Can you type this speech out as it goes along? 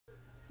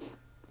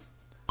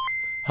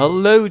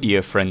Hello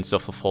dear friends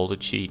of the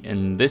folded sheet.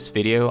 In this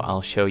video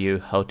I'll show you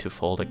how to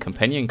fold a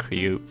companion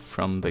cube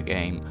from the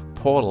game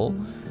Portal,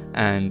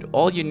 and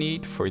all you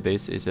need for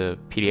this is a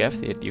PDF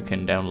that you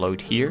can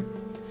download here,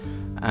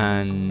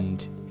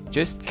 and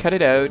just cut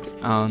it out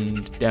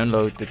and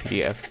download the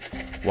PDF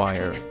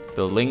via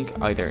the link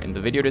either in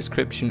the video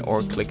description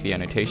or click the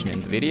annotation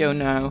in the video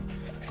now.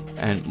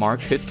 And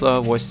Mark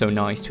Hitzler was so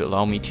nice to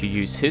allow me to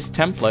use his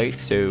template,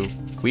 so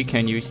we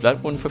can use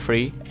that one for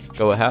free.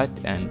 Go ahead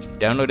and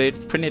download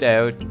it, print it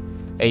out.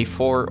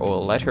 A4 or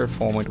letter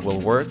format will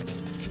work,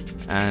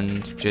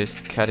 and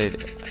just cut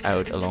it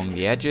out along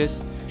the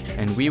edges.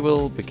 And we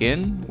will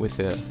begin with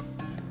the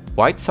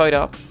white side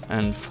up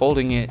and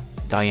folding it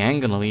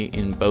diagonally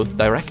in both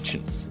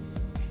directions.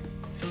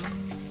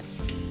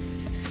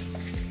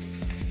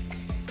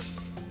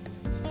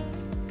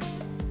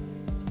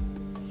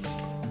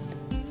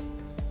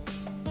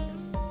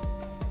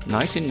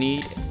 Nice and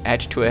neat,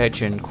 edge to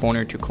edge and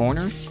corner to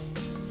corner.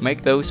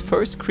 Make those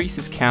first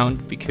creases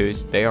count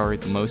because they are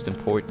the most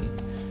important.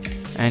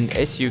 And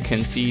as you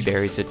can see,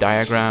 there is a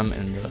diagram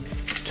in the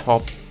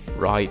top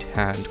right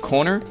hand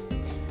corner,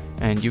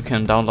 and you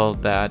can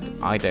download that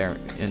either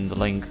in the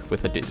link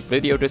with the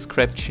video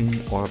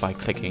description or by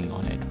clicking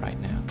on it right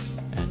now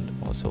and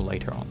also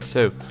later on.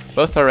 So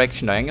both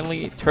direction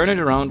diagonally, turn it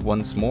around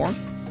once more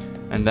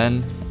and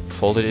then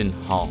fold it in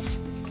half.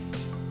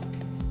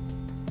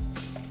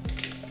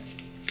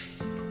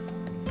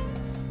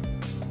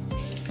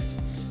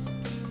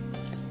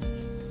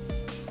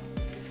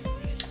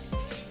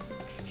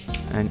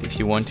 And if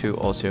you want to,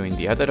 also in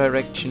the other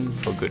direction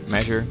for good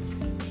measure,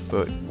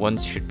 but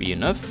once should be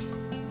enough.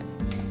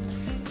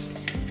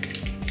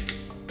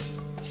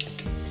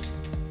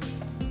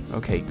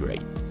 Okay,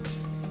 great.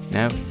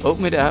 Now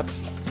open it up,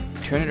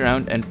 turn it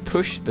around and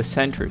push the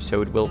center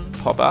so it will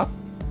pop up,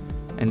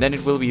 and then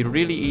it will be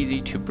really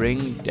easy to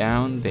bring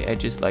down the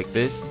edges like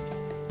this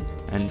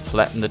and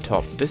flatten the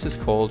top. This is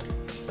called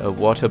a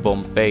water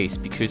bomb base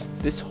because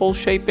this whole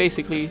shape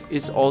basically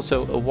is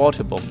also a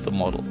water bomb, the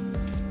model.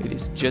 It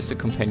is just a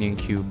companion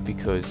cube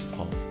because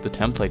of the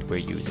template we're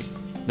using.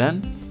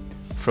 Then,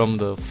 from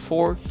the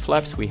 4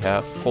 flaps we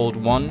have, fold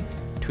one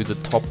to the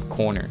top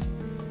corner.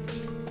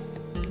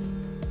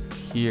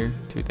 Here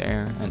to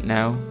there, and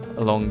now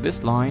along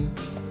this line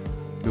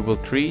we will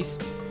crease.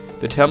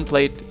 The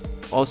template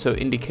also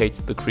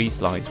indicates the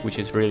crease lines, which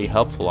is really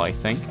helpful, I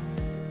think.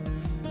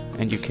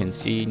 And you can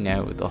see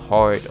now the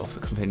heart of the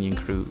companion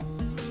cube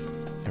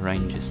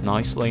arranges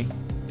nicely.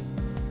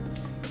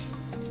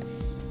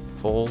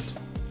 Fold.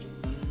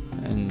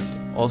 And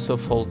also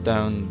fold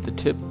down the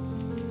tip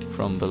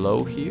from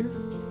below here.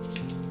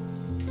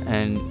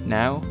 And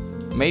now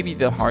maybe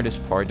the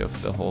hardest part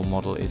of the whole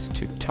model is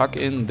to tuck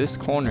in this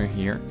corner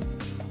here.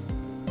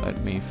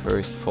 Let me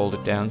first fold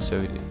it down so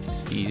it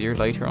is easier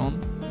later on,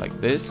 like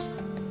this.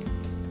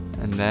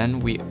 And then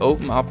we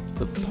open up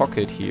the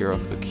pocket here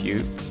of the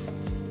cube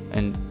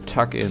and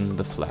tuck in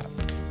the flap.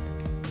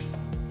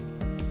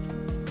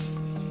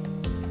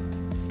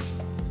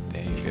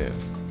 There you go.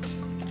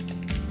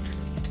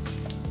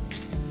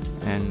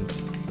 And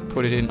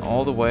put it in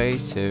all the way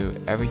so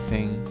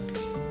everything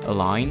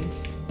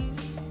aligns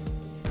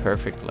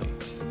perfectly.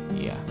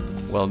 Yeah,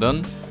 well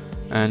done.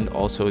 And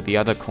also the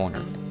other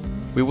corner.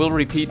 We will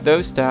repeat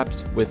those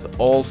steps with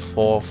all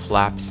 4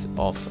 flaps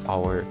of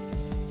our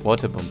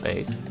water bomb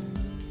base.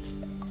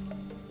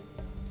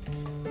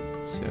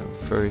 So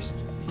first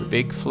the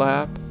big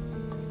flap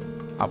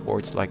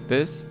upwards like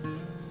this,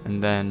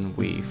 and then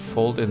we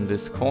fold in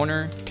this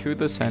corner to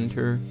the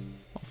center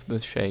of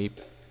the shape.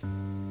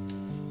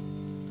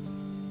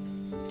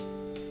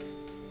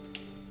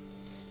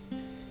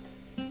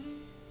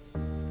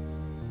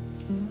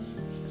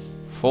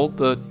 Fold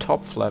the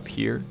top flap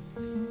here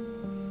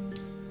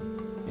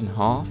in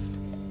half.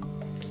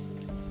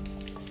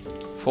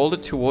 Fold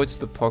it towards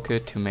the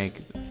pocket to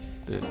make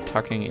the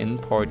tucking in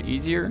part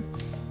easier.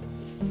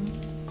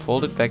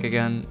 Fold it back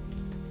again.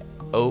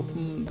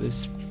 Open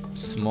this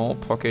small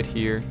pocket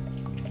here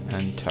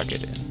and tuck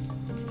it in.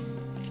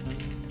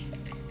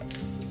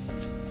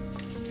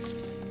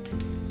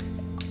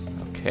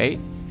 Okay.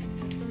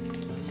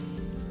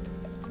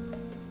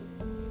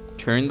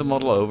 Turn the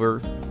model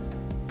over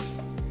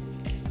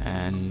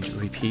and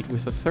repeat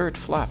with the 3rd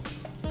flap.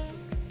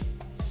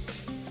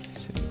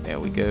 So there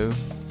we go.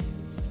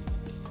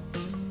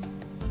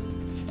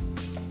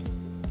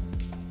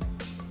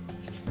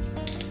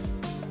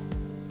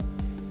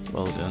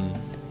 Well done.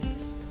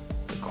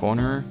 The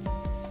corner.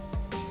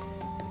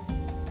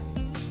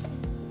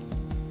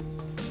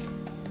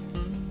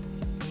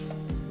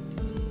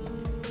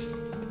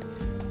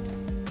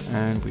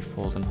 And we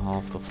fold in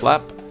half the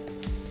flap.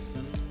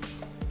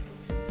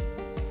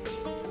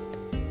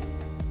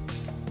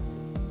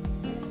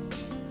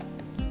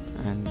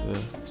 And the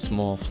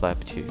small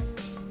flap too.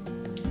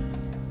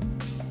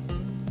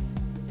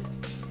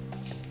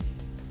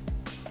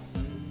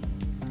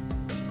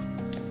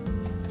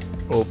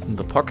 Open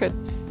the pocket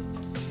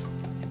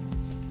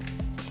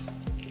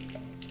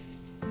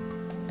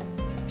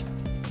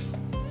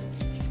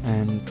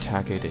and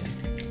tuck it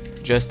in.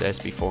 just as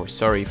before.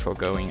 Sorry for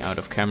going out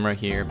of camera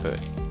here, but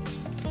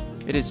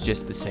it is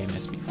just the same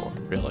as before,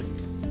 really.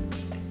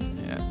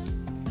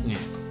 Yeah.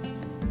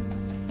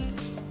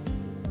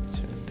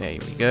 So there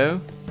we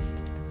go.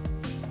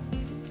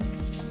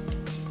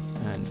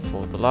 And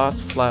for the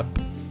last flap,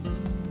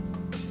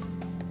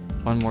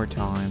 one more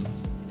time.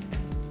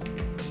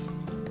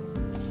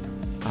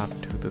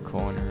 Up to the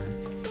corner.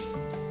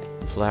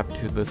 Flap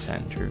to the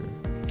center.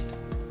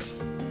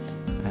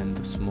 And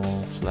the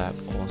small flap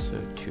also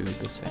to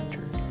the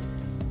center.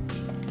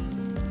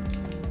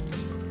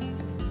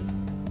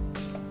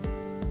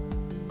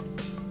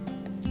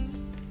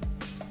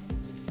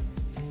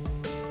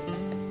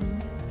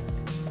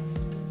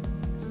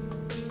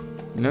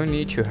 No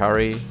need to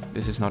hurry,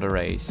 this is not a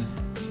race,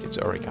 it's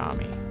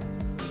origami.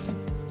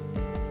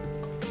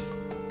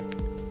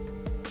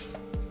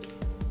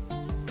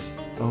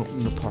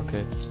 Open the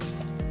pocket,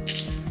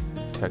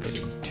 tuck it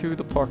into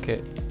the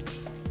pocket,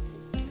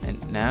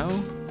 and now,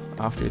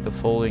 after the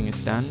folding is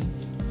done,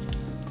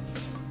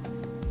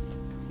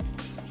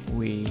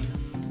 we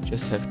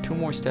just have 2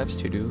 more steps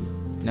to do.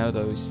 Now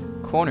those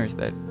corners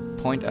that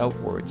point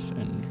outwards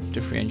and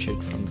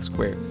differentiate from the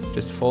square,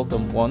 just fold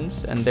them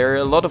once, and there are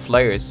a lot of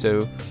layers,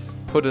 so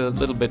put a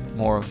little bit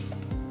more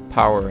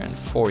power and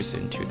force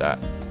into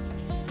that.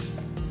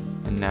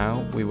 And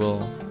now we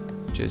will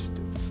just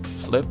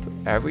flip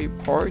every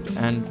part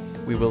and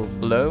we will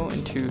blow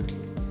into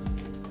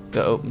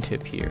the open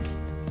tip here.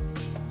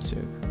 So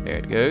there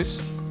it goes.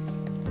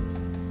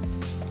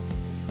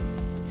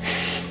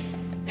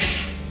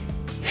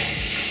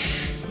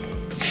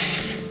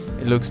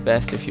 It looks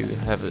best if you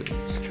have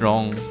a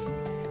strong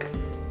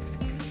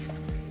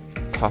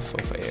puff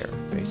of air,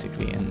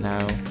 basically. And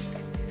now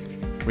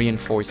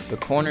reinforce the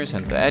corners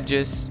and the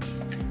edges.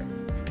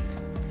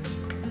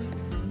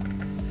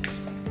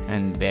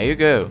 And there you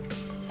go.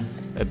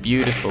 A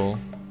beautiful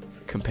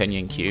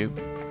companion cube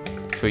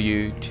for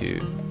you to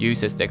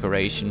use as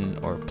decoration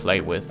or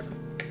play with,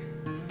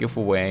 give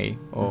away,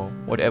 or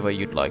whatever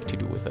you'd like to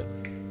do with it.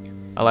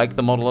 I like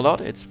the model a lot,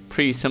 it's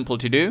pretty simple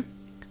to do,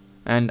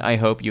 and I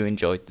hope you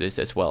enjoyed this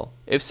as well.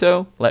 If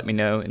so, let me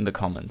know in the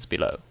comments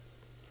below.